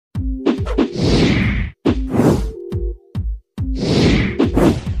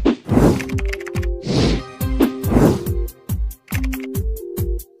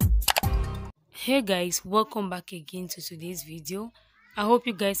Hey guys, welcome back again to today's video. I hope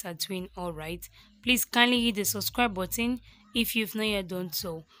you guys are doing all right. Please kindly hit the subscribe button if you've not yet done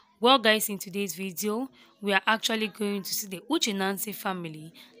so. Well guys, in today's video we are actually going to see the Uche Nancy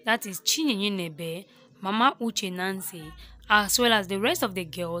family, that is Nebe, Mama Uche Nancy, as well as the rest of the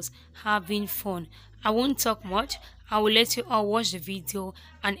girls having fun. I won't talk much. I will let you all watch the video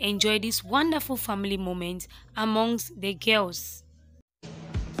and enjoy this wonderful family moment amongst the girls.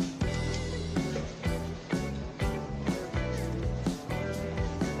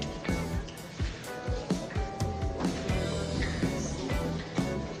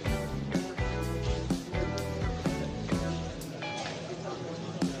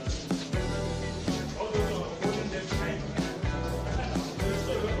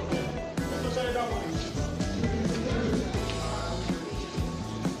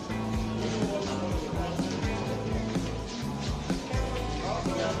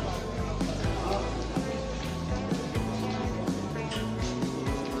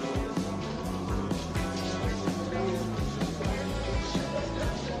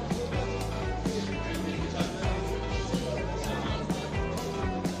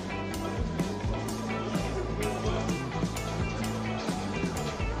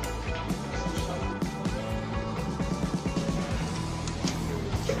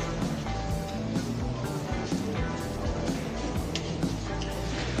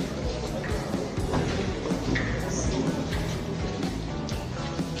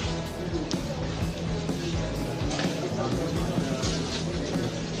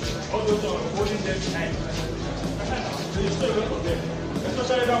 All those are holding them time. So you still wait for them.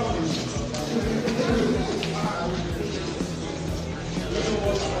 Especially that one is.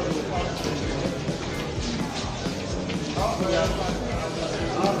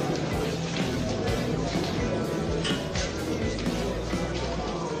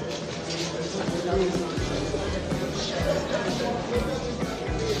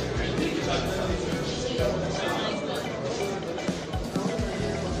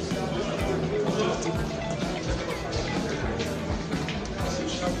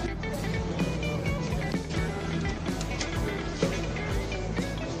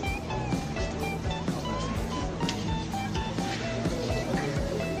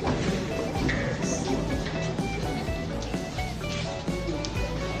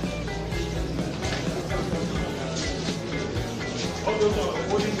 All those are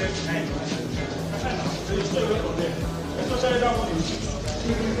holding them time. So you still wait for them. Especially that one is.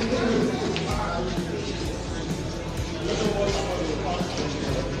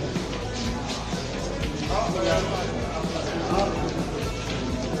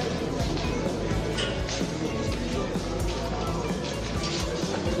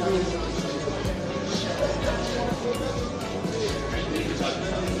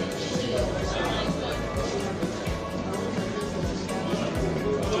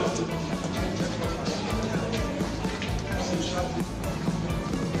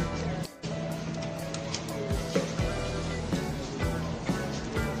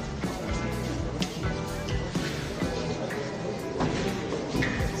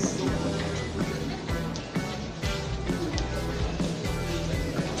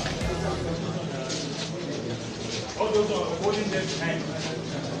 All those are holding them time.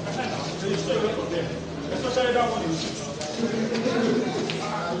 So you still wait for them. Especially that one is.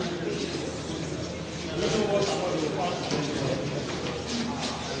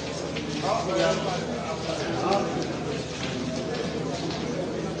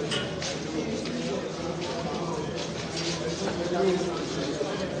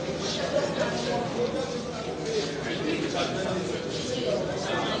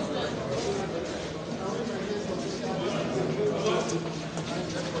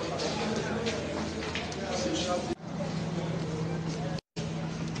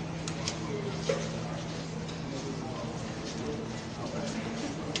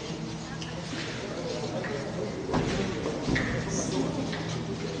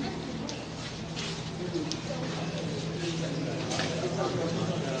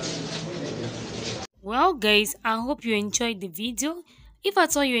 Well guys, I hope you enjoyed the video. If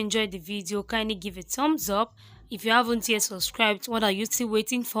at all you enjoyed the video, kindly give a thumbs up. If you haven't yet subscribed, what are you still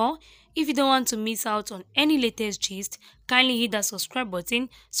waiting for? If you don't want to miss out on any latest gist, kindly hit that subscribe button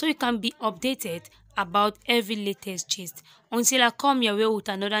so you can be updated about every latest gist. Until I come your way with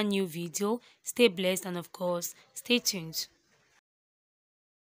another new video, stay blessed and of course, stay tuned.